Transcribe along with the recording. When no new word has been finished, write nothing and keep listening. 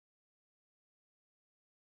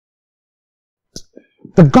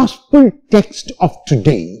The gospel text of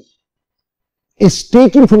today is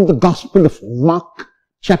taken from the Gospel of Mark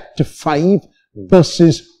chapter 5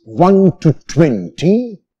 verses 1 to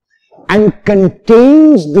 20 and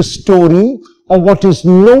contains the story of what is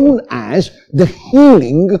known as the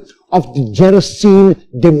healing of the Gerasene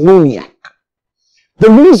demoniac.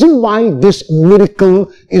 The reason why this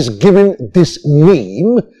miracle is given this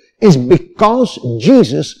name is because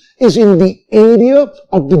Jesus is in the area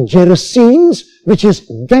of the Gerasenes, which is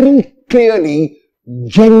very clearly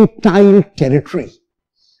Gentile territory.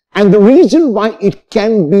 And the reason why it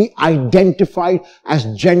can be identified as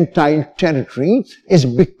Gentile territory is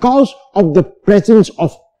because of the presence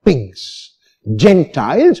of pigs.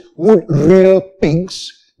 Gentiles would rear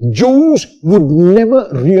pigs. Jews would never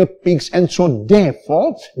rear pigs, and so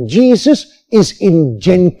therefore Jesus is in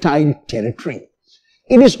Gentile territory.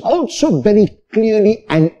 It is also very clearly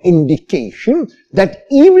an indication that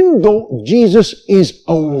even though Jesus is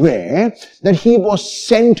aware that he was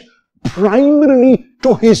sent primarily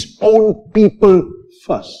to his own people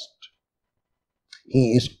first,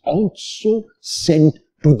 he is also sent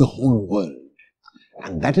to the whole world.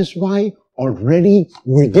 And that is why already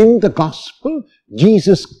within the gospel,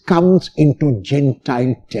 Jesus comes into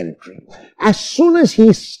Gentile territory. As soon as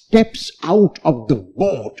he steps out of the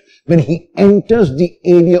boat, when he enters the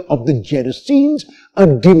area of the Gerasenes, a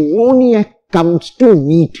demoniac comes to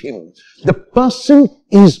meet him. The person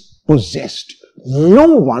is possessed. No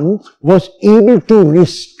one was able to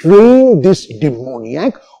restrain this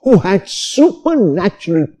demoniac who had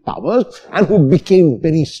supernatural powers and who became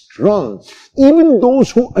very strong. Even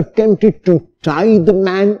those who attempted to tie the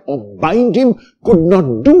man or bind him could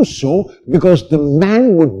not do so because the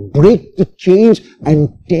man would break the chains and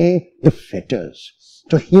tear the fetters.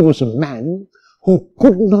 So he was a man who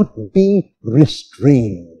could not be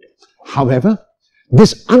restrained. However,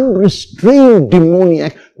 this unrestrained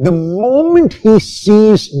demoniac, the moment he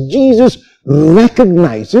sees Jesus,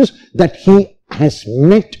 recognizes that he has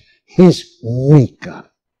met his maker.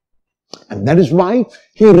 And that is why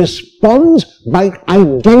he responds by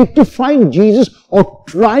identifying Jesus or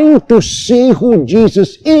trying to say who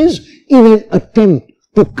Jesus is in an attempt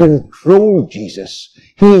to control Jesus.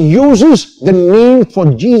 He uses the name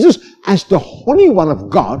for Jesus as the Holy One of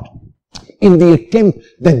God in the attempt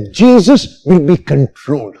that Jesus will be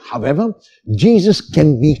controlled. However, Jesus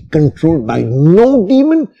can be controlled by no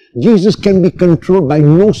demon. Jesus can be controlled by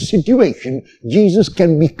no situation. Jesus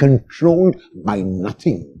can be controlled by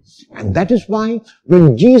nothing. And that is why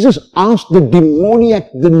when Jesus asked the demoniac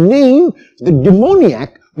the name, the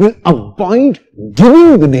demoniac will avoid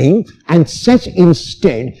giving the name and says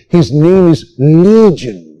instead his name is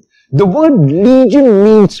Legion. The word legion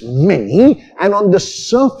means many, and on the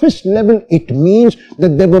surface level it means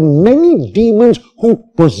that there were many demons who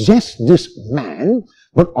possessed this man,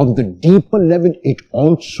 but on the deeper level it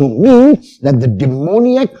also means that the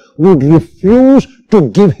demoniac would refuse to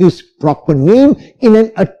give his proper name in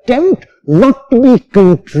an attempt not to be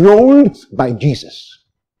controlled by Jesus.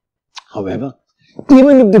 However,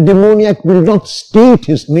 even if the demoniac will not state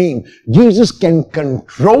his name, Jesus can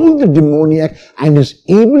control the demoniac and is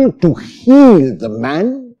able to heal the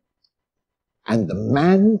man, and the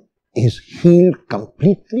man is healed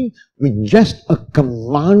completely with just a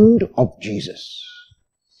command of Jesus.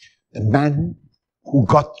 The man who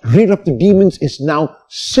got rid of the demons is now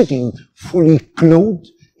sitting fully clothed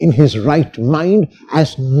in his right mind,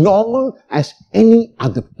 as normal as any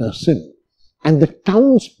other person. And the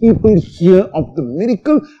townspeople hear of the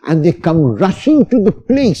miracle and they come rushing to the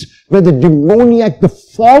place where the demoniac, the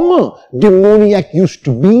former demoniac used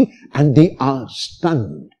to be, and they are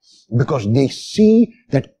stunned because they see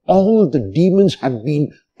that all the demons have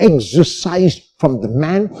been exorcised from the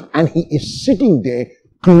man and he is sitting there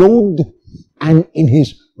clothed and in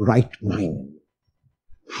his right mind.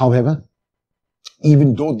 However,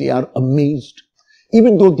 even though they are amazed,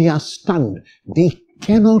 even though they are stunned, they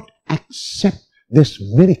cannot accept this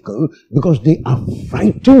miracle because they are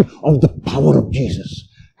frightened of the power of Jesus.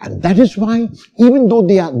 And that is why, even though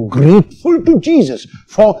they are grateful to Jesus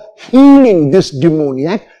for healing this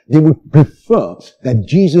demoniac, they would prefer that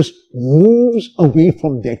Jesus moves away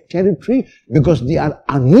from their territory because they are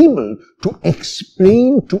unable to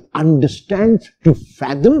explain, to understand, to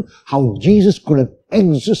fathom how Jesus could have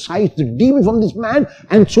exorcised the demon from this man,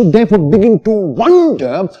 and so therefore begin to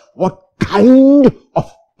wonder what kind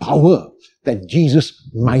of power that Jesus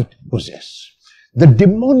might possess. The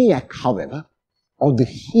demoniac, however, or the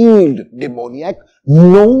healed demoniac,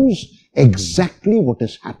 knows exactly what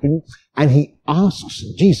has happened, and he asks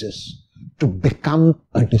Jesus to become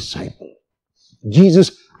a disciple.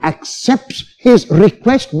 Jesus accepts his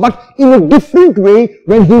request, but in a different way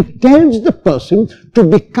when he tells the person to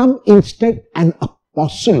become instead an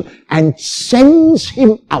apostle and sends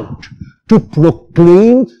him out to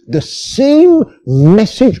proclaim the same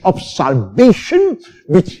message of salvation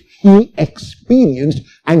which he experienced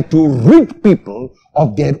and to rid people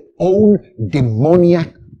of their own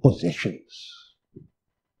demoniac possessions.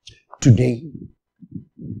 Today,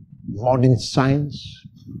 modern science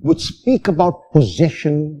would speak about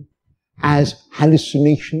possession as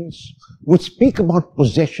hallucinations, would speak about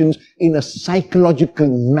possessions in a psychological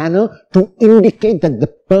manner to indicate that the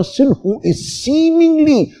person who is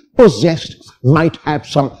seemingly possessed might have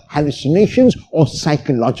some hallucinations or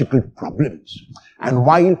psychological problems. And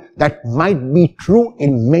while that might be true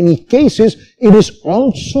in many cases, it is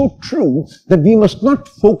also true that we must not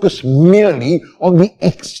focus merely on the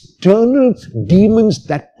external demons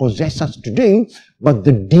that possess us today, but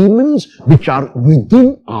the demons which are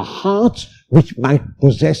within our hearts, which might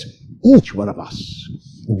possess each one of us.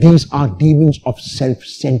 These are demons of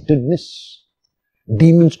self-centeredness,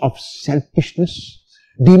 demons of selfishness,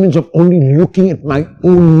 demons of only looking at my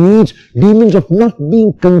own needs, demons of not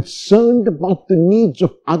being concerned about the needs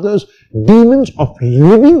of others, demons of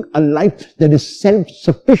living a life that is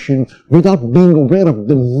self-sufficient without being aware of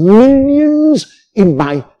the millions in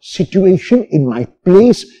my situation, in my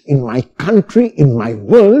place, in my country, in my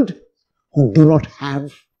world, who do not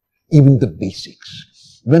have even the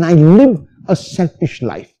basics. When I live a selfish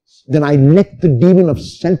life, then I let the demon of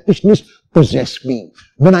selfishness possess me.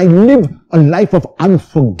 When I live a life of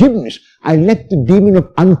unforgiveness, I let the demon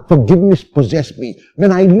of unforgiveness possess me.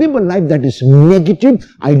 When I live a life that is negative,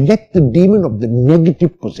 I let the demon of the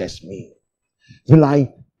negative possess me. Will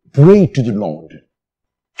I pray to the Lord?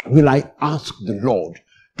 Will I ask the Lord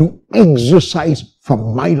to exorcise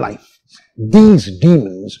from my life these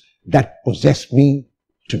demons that possess me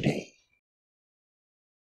today?